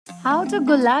How to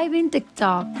go live in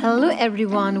TikTok. Hello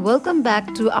everyone, welcome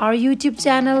back to our YouTube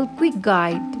channel Quick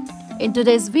Guide. In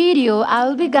today's video, I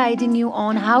will be guiding you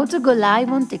on how to go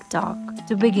live on TikTok.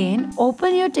 To begin,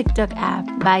 open your TikTok app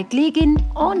by clicking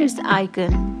on its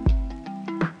icon.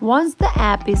 Once the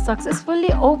app is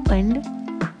successfully opened,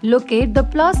 locate the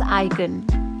plus icon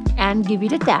and give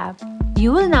it a tap.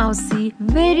 You will now see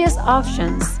various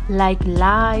options like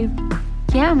live,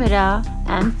 camera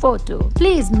and photo.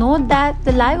 Please note that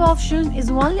the live option is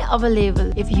only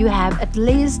available if you have at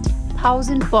least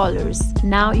 1000 followers.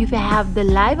 Now if you have the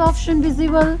live option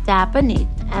visible, tap on it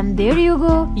and there you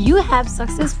go. You have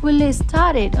successfully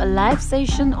started a live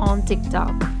session on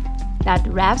TikTok. That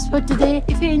wraps for today.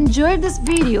 If you enjoyed this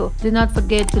video, do not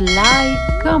forget to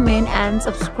like, comment and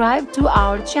subscribe to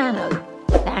our channel.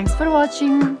 Thanks for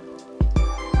watching.